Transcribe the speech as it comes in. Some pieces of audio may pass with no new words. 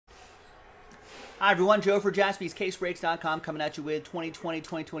Hi everyone, Joe for JaspysCaseBreaks.com coming at you with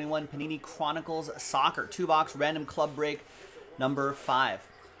 2020-2021 Panini Chronicles Soccer 2-box random club break number 5.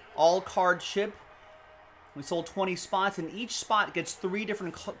 All card ship. We sold 20 spots, and each spot gets 3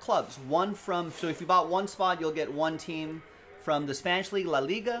 different clubs. One from, so if you bought one spot, you'll get one team from the Spanish League, La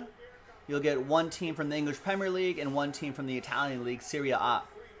Liga. You'll get one team from the English Premier League and one team from the Italian League, Serie A.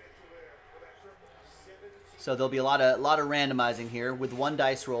 So there'll be a lot of randomizing here with one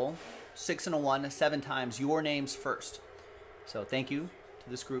dice roll. 6 and a 1, 7 times, your names first. So thank you to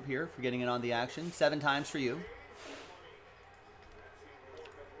this group here for getting in on the action. 7 times for you.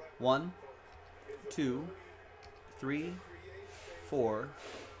 1, 2, 3, 4,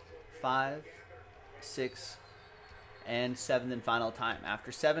 5, 6, and 7th and final time.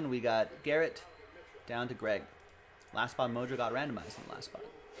 After 7, we got Garrett down to Greg. Last spot Mojo got randomized in the last spot.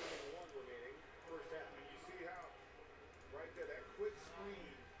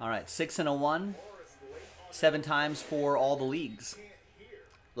 All right, 6 and a 1, 7 times for all the leagues.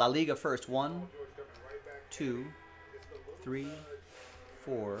 La Liga first. 1, 2, 3,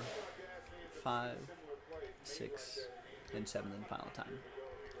 4, 5, 6, and 7th and final time.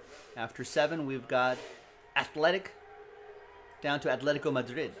 After 7, we've got Athletic down to Atletico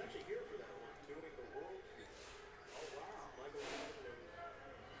Madrid.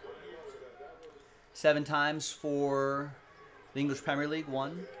 Seven times for the English Premier League.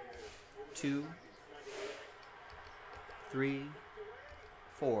 1, 2, 3,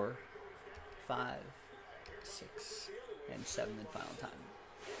 4, 5, 6, and 7th and final time.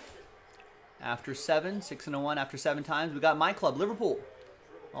 After 7, 6 and a 1, after 7 times, we got my club, Liverpool,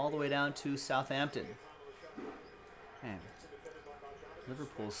 all the way down to Southampton. Man,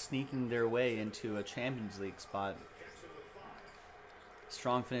 Liverpool sneaking their way into a Champions League spot.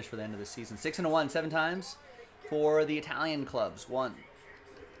 Strong finish for the end of the season. 6 and a 1, 7 times for the Italian clubs. 1,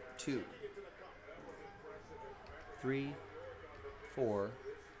 2, 3, 4,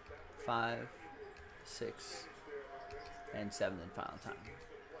 5, 6, and 7th and final time.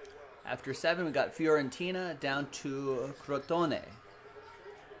 After 7, we got Fiorentina down to Crotone. I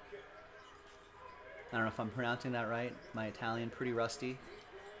don't know if I'm pronouncing that right. My Italian pretty rusty.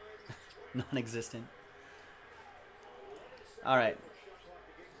 Non-existent. All right.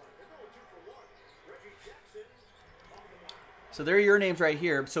 So there are your names right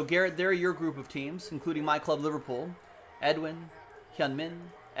here. So Garrett, there are your group of teams, including my club, Liverpool. Edwin, Hyunmin,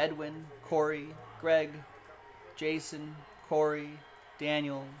 Edwin, Corey, Greg, Jason, Corey,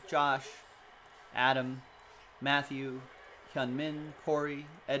 Daniel, Josh, Adam, Matthew, Hyunmin, Corey,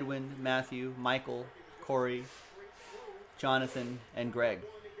 Edwin, Matthew, Michael, Corey, Jonathan, and Greg.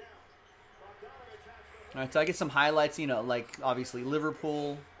 All right, so I get some highlights, you know, like obviously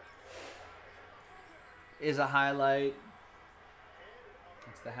Liverpool is a highlight.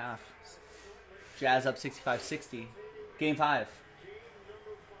 That's the half. Jazz up 65-60. Game 5.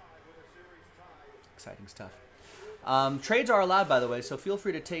 Exciting stuff. Trades are allowed, by the way, so feel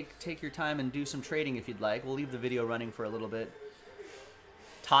free to take your time and do some trading if you'd like. We'll leave the video running for a little bit.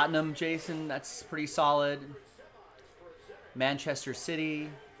 Tottenham, Jason, that's pretty solid. Manchester City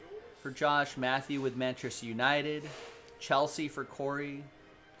for Josh. Matthew with Manchester United. Chelsea for Corey.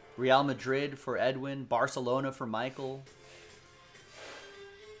 Real Madrid for Edwin. Barcelona for Michael.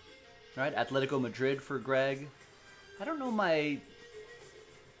 All right, Atletico Madrid for Greg. I don't know my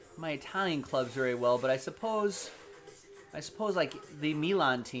Italian clubs very well, but I suppose like the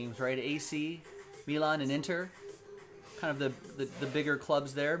Milan teams, right? AC, Milan, and Inter, kind of the bigger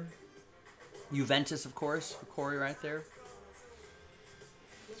clubs there. Juventus, of course, for Corey right there.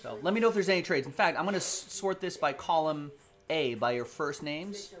 So let me know if there's any trades. In fact, I'm going to sort this by column A, by your first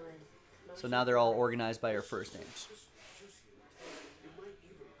names. So now they're all organized by your first names.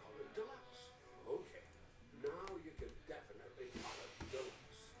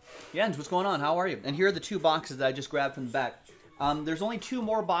 Jens, what's going on? How are you? And here are the 2 boxes that I just grabbed from the back. There's only 2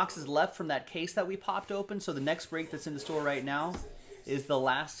 more boxes left from that case that we popped open, so the next break that's in the store right now is the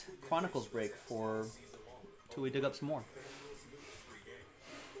last Chronicles break till we dig up some more.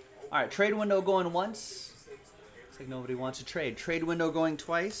 All right, trade window going once. Looks like nobody wants to trade. Trade window going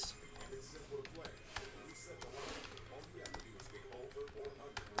twice.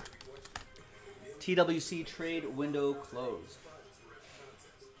 TWC trade window closed.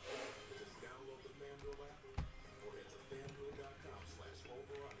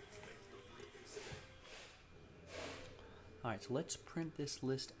 All right, so let's print this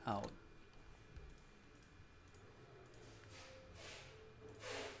list out.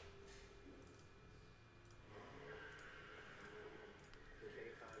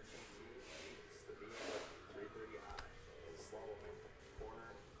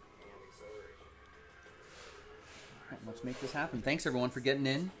 Let's make this happen. Thanks, everyone, for getting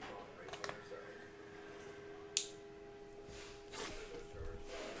in.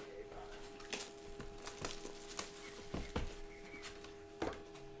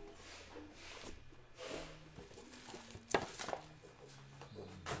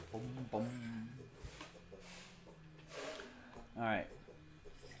 All right.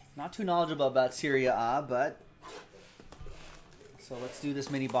 Not too knowledgeable about Serie A, but so let's do this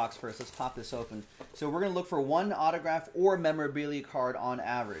mini box first. Let's pop this open. So we're going to look for one autograph or memorabilia card on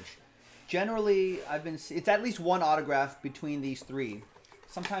average. Generally, it's at least one autograph between these three.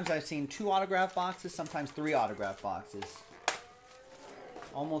 Sometimes I've seen 2 autograph boxes, sometimes 3 autograph boxes.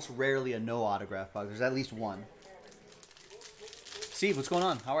 Almost rarely a no autograph box. There's at least one. Steve, what's going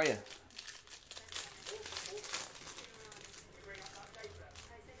on? How are you?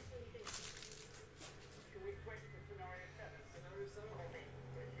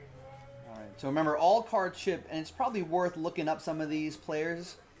 So remember, all card chip, and it's probably worth looking up some of these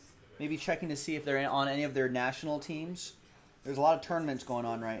players, maybe checking to see if they're on any of their national teams. There's a lot of tournaments going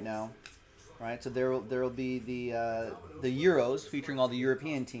on right now, right? So there will be the Euros featuring all the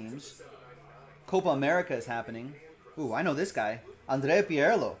European teams. Copa America is happening. Ooh, I know this guy, Andrea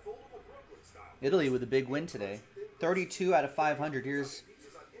Pirlo. Italy with a big win today, 32 out of 500. Here's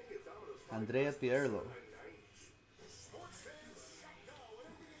Andrea Pirlo.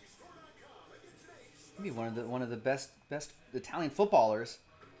 Maybe one of the best Italian footballers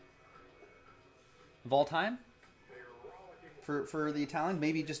of all time for the Italian,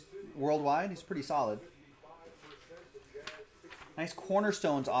 maybe just worldwide. He's pretty solid. Nice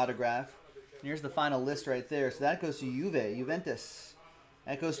Cornerstones autograph. And here's the final list right there. So that goes to Juventus.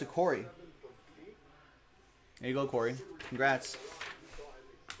 That goes to Corey. There you go, Corey. Congrats.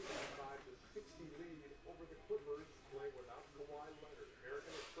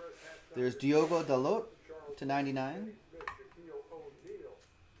 There's Diogo Dalot to 99.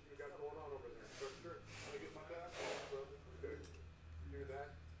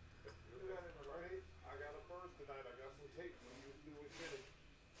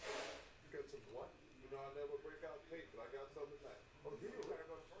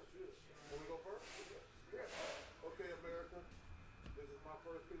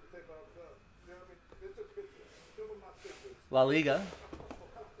 La Liga.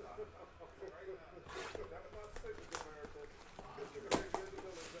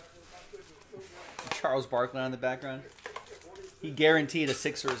 Charles Barkley on the background. He guaranteed a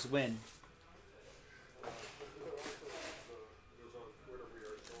Sixers win.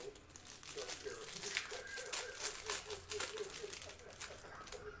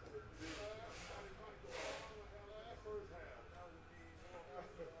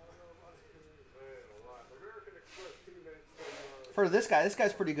 For this guy's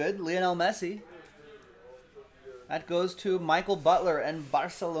pretty good. Lionel Messi. That goes to Michael Butler and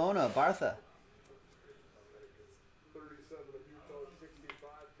Barcelona, Barca.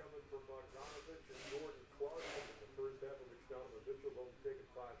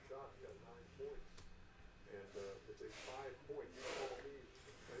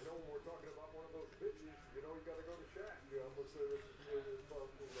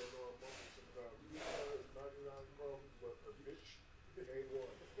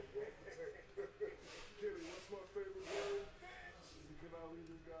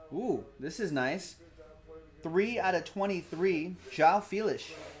 Ooh, this is nice. 3 out of 23, João Felix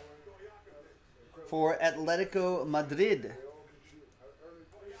for Atletico Madrid.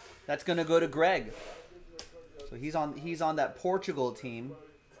 That's gonna go to Greg. So he's on that Portugal team.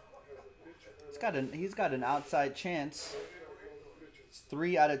 He's got an outside chance. It's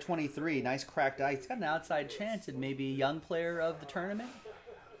 3 out of 23. Nice cracked eye. He's got an outside chance at maybe young player of the tournament.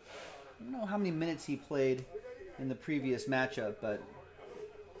 I don't know how many minutes he played in the previous matchup, but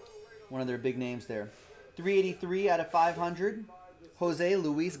one of their big names there. 383 out of 500. Jose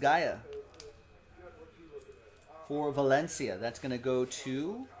Luis Gaia for Valencia. That's going to go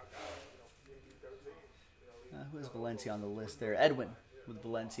to... who is Valencia on the list there? Edwin with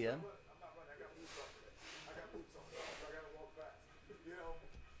Valencia.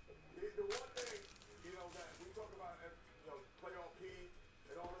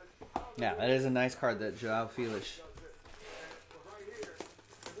 Yeah, that is a nice card, that João Felix.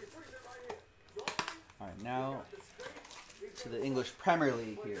 All right, now to the English Premier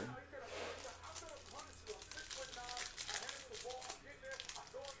League here.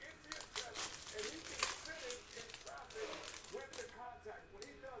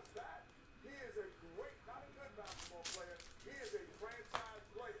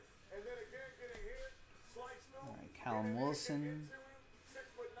 All right, Callum Wilson,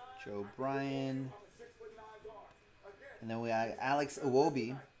 Joe Bryan, And then we got Alex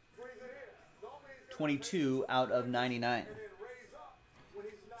Iwobi, 22 out of 99.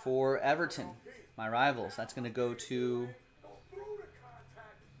 For Everton, my rivals, that's going to go to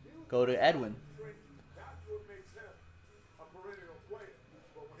Edwin.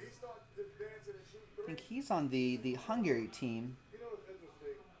 I think he's on the Hungary team.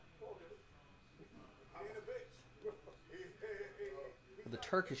 Or the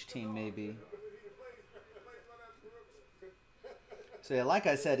Turkish team, maybe. So yeah, like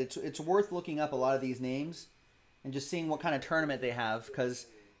I said, it's worth looking up a lot of these names and just seeing what kind of tournament they have, because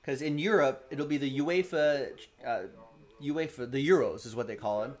in Europe it'll be the UEFA, the Euros is what they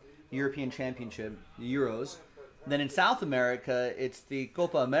call it, European Championship, the Euros. Then in South America, it's the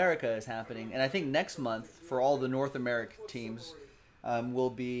Copa America is happening, and I think next month for all the North American teams will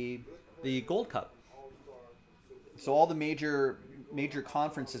be the Gold Cup. So all the major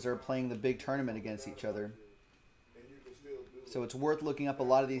conferences are playing the big tournament against each other. So it's worth looking up a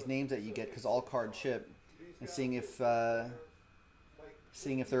lot of these names that you get, because all card ship, and seeing if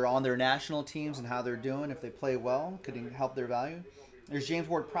they're on their national teams and how they're doing. If they play well, could help their value. There's James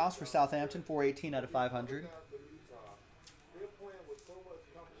Ward-Prowse for Southampton, 418 out of 500.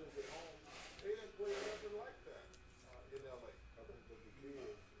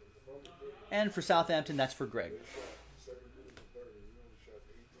 And for Southampton, that's for Greg.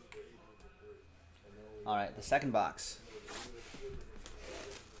 All right, the second box.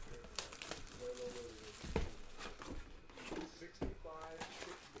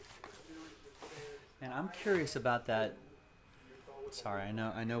 And I'm curious about that. Sorry, I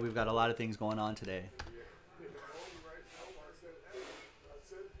know we've got a lot of things going on today.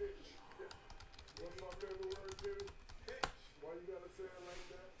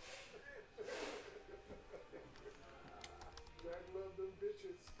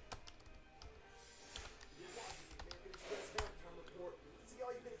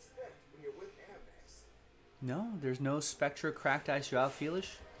 No, there's no Spectra Cracked Ice Joao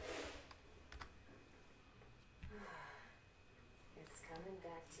Felix. It's coming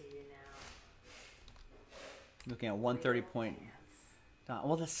back to you now. Looking at 130 point.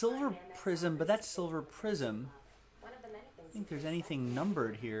 Well, the Silver Prism, but that's Silver Prism. I don't think there's anything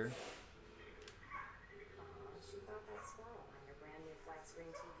numbered here. She thought that swirl on your brand new flat screen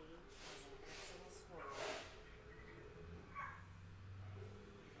TV was an actual swirl.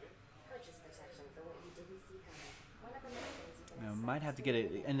 Purchase protection for what you didn't see coming. One of the many things you can expect. Might have to get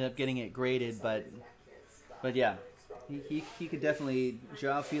it. End up getting it graded, but yeah, he could definitely.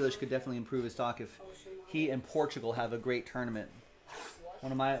 Joao Felix could definitely improve his stock if he and Portugal have a great tournament.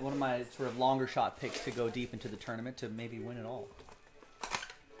 One of my sort of longer shot picks to go deep into the tournament to maybe win it all.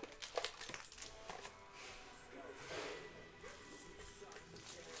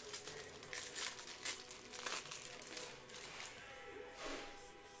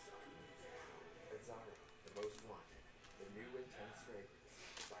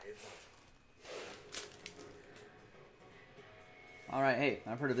 All right, hey,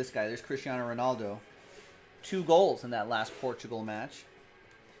 I've heard of this guy. There's Cristiano Ronaldo. 2 goals in that last Portugal match.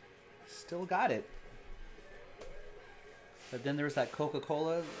 Still got it. But then there was that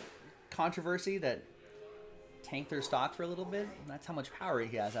Coca-Cola controversy that tanked their stock for a little bit. That's how much power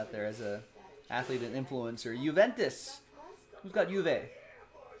he has out there as a athlete and influencer. Juventus. Who's got Juve?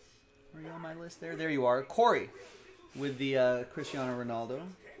 Are you on my list there? There you are. Corey with the Cristiano Ronaldo.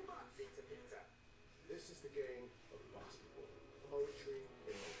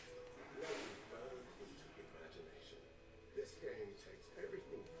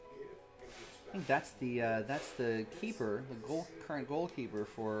 I think that's the keeper, the current goalkeeper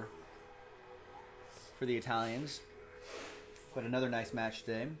for the Italians. But another nice match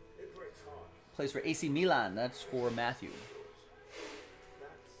today. Plays for AC Milan. That's for Matthew.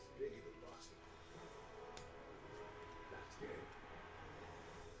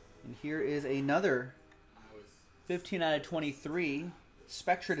 And here is another 15 out of 23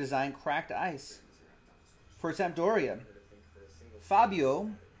 Spectra Design Cracked Ice for Sampdoria.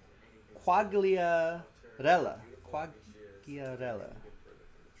 Fabio Quagliarella. Quagliarella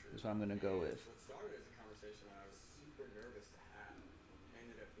is what I'm going to go with.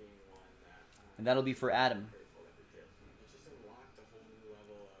 And that'll be for Adam.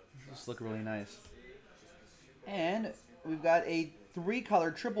 Just look really nice. And we've got a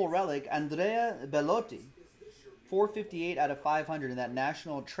 3-color triple relic, Andrea Bellotti. 458 out of 500 in that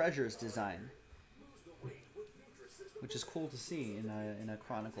National Treasures design, which is cool to see in a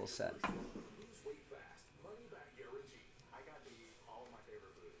Chronicles set.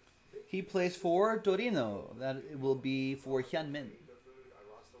 He plays for Torino. That will be for Hyun Min.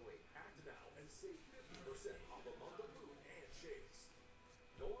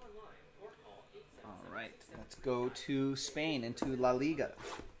 All right, let's go to Spain, into La Liga.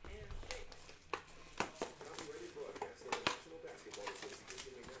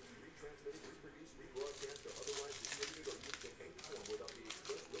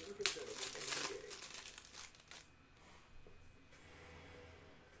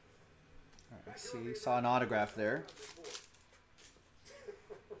 All right, let's see, saw an autograph there.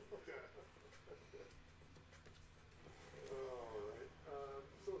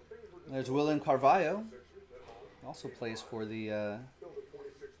 There's William Carvalho, also plays for the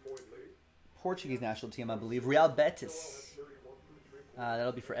Portuguese national team, I believe. Real Betis.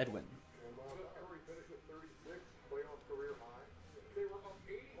 That'll be for Edwin.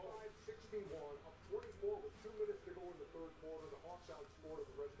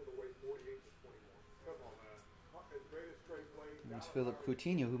 There's Philip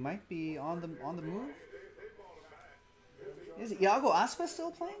Coutinho, who might be on the move. Is Iago Aspas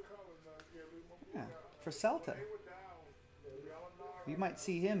still playing? Yeah, for Celta. You might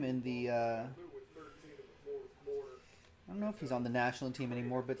see him in the. I don't know if he's on the national team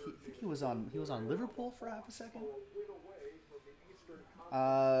anymore, but I think he was on Liverpool for half a second.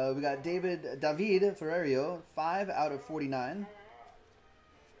 We got David Ferrerio, 5 out of 49.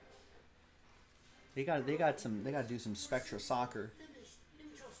 They got to do some Spectra soccer.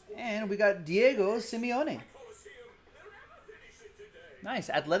 And we got Diego Simeone. Nice,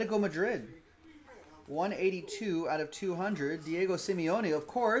 Atletico Madrid. 182 out of 200. Diego Simeone, of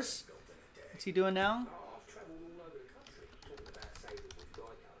course. What's he doing now?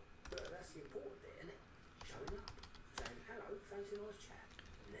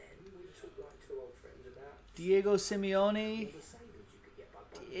 Diego Simeone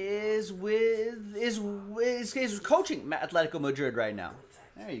is coaching Atletico Madrid right now.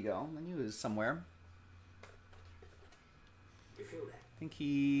 There you go. I knew he was somewhere. I think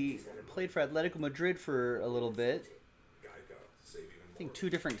he played for Atletico Madrid for a little bit. I think 2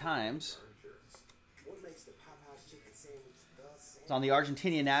 different times. He's on the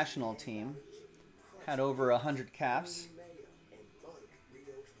Argentinian national team. Had over 100 caps.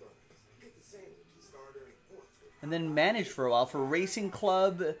 And then managed for a while for Racing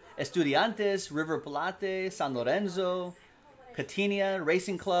Club, Estudiantes, River Plate, San Lorenzo, Catinia,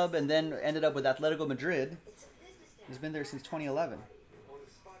 Racing Club, and then ended up with Atletico Madrid. He's been there since 2011.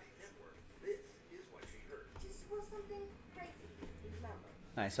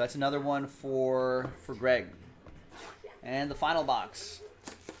 Nice, so that's another one for Greg. And the final box.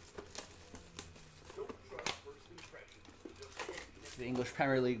 The English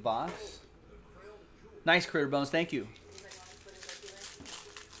Premier League box. Nice, Critter Bones, thank you.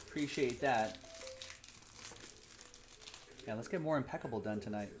 Appreciate that. Yeah, let's get more impeccable done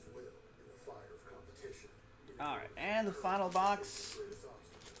tonight. Alright, and the final box.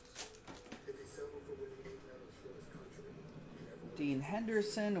 Dean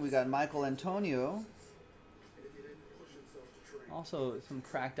Henderson. We got Michael Antonio. Also some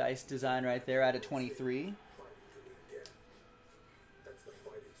cracked ice design right there out of 23.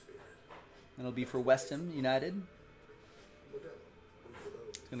 It'll be for West Ham United.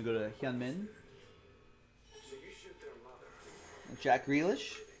 It's going to go to Hyunmin. Jack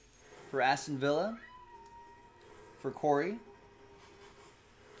Grealish for Aston Villa. For Corey.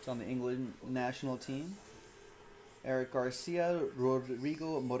 It's on the England national team. Eric Garcia,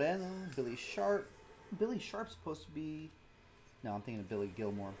 Rodrigo Moreno, Billy Sharp. Billy Sharp's supposed to be... No, I'm thinking of Billy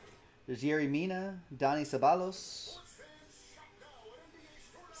Gilmore. There's Yerry Mina, Dani Ceballos,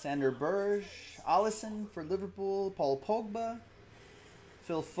 Sander Berge, Alisson for Liverpool, Paul Pogba,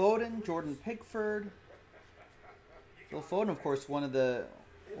 Phil Foden, Jordan Pickford. Phil Foden, of course, one of the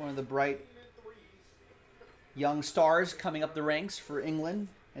bright young stars coming up the ranks for England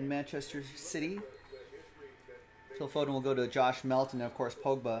and Manchester City. Phil Foden will go to Josh Melton, and of course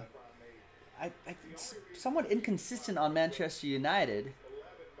Pogba. It's somewhat inconsistent on Manchester United,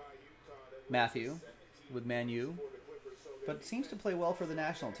 Matthew, with Man U, but seems to play well for the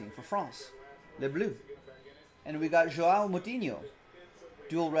national team, for France, Les Bleus. And we got Joao Moutinho,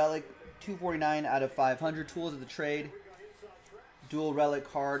 dual relic, 249 out of 500, tools of the trade, dual relic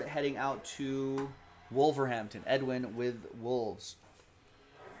card heading out to Wolverhampton, Edwin with Wolves.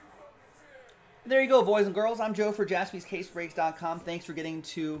 And there you go, boys and girls. I'm Joe for JaspysCaseBreaks.com. Thanks for getting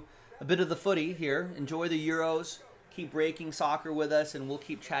to a bit of the footy here. Enjoy the Euros. Keep breaking soccer with us, and we'll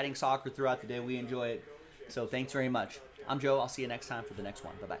keep chatting soccer throughout the day. We enjoy it. So thanks very much. I'm Joe. I'll see you next time for the next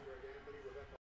one. Bye-bye.